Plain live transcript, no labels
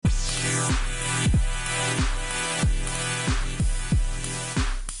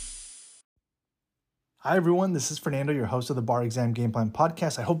Hi, everyone. This is Fernando, your host of the Bar Exam Game Plan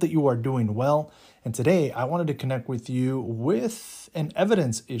podcast. I hope that you are doing well. And today I wanted to connect with you with an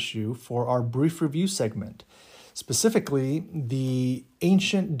evidence issue for our brief review segment, specifically the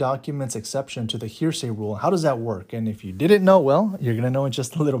ancient documents exception to the hearsay rule. How does that work? And if you didn't know, well, you're going to know in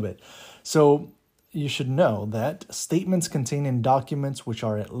just a little bit. So you should know that statements contained in documents which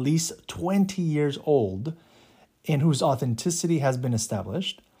are at least 20 years old and whose authenticity has been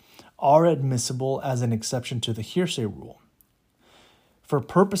established are admissible as an exception to the hearsay rule. For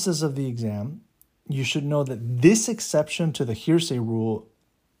purposes of the exam, you should know that this exception to the hearsay rule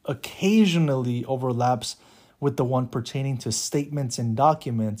occasionally overlaps with the one pertaining to statements in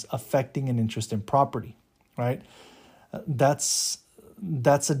documents affecting an interest in property, right? That's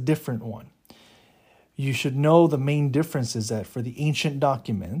a different one. You should know the main difference is that for the ancient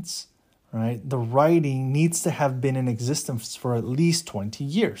documents, right, the writing needs to have been in existence for at least 20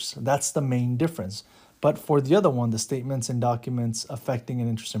 years. That's the main difference. But for the other one, the statements and documents affecting an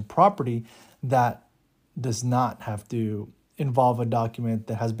interest in property, that does not have to involve a document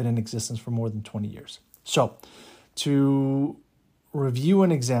that has been in existence for more than 20 years. So to review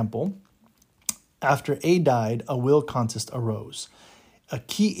an example, after A died, a will contest arose. A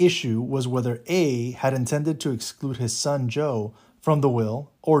key issue was whether A had intended to exclude his son Joe from the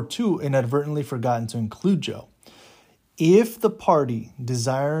will, or two, inadvertently forgotten to include Joe. If the party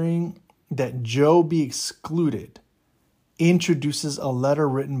desiring that Joe be excluded introduces a letter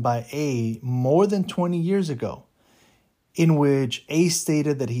written by A more than 20 years ago, in which A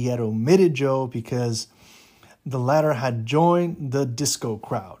stated that he had omitted Joe because the latter had joined the disco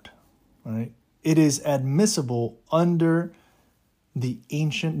crowd, right? It is admissible under the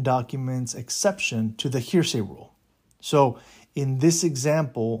ancient documents exception to the hearsay rule. So in this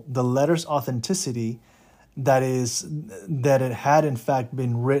example, the letter's authenticity, that it had in fact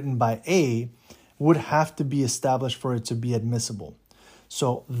been written by A, would have to be established for it to be admissible.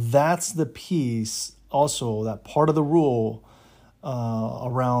 So that's the piece, also that part of the rule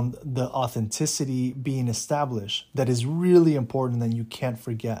around the authenticity being established that is really important that you can't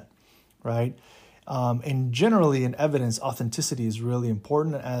forget, right? And generally in evidence, authenticity is really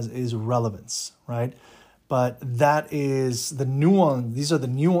important, as is relevance, right? But that is the nuance. These are the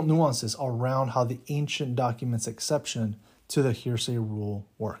nuances around how the ancient documents exception to the hearsay rule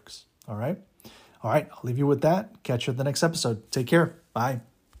works. All right. I'll leave you with that. Catch you at the next episode. Take care. Bye.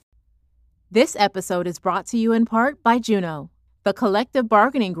 This episode is brought to you in part by Juno, the collective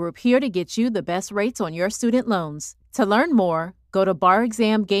bargaining group here to get you the best rates on your student loans. To learn more, go to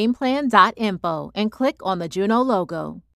barexamgameplan.info and click on the Juno logo.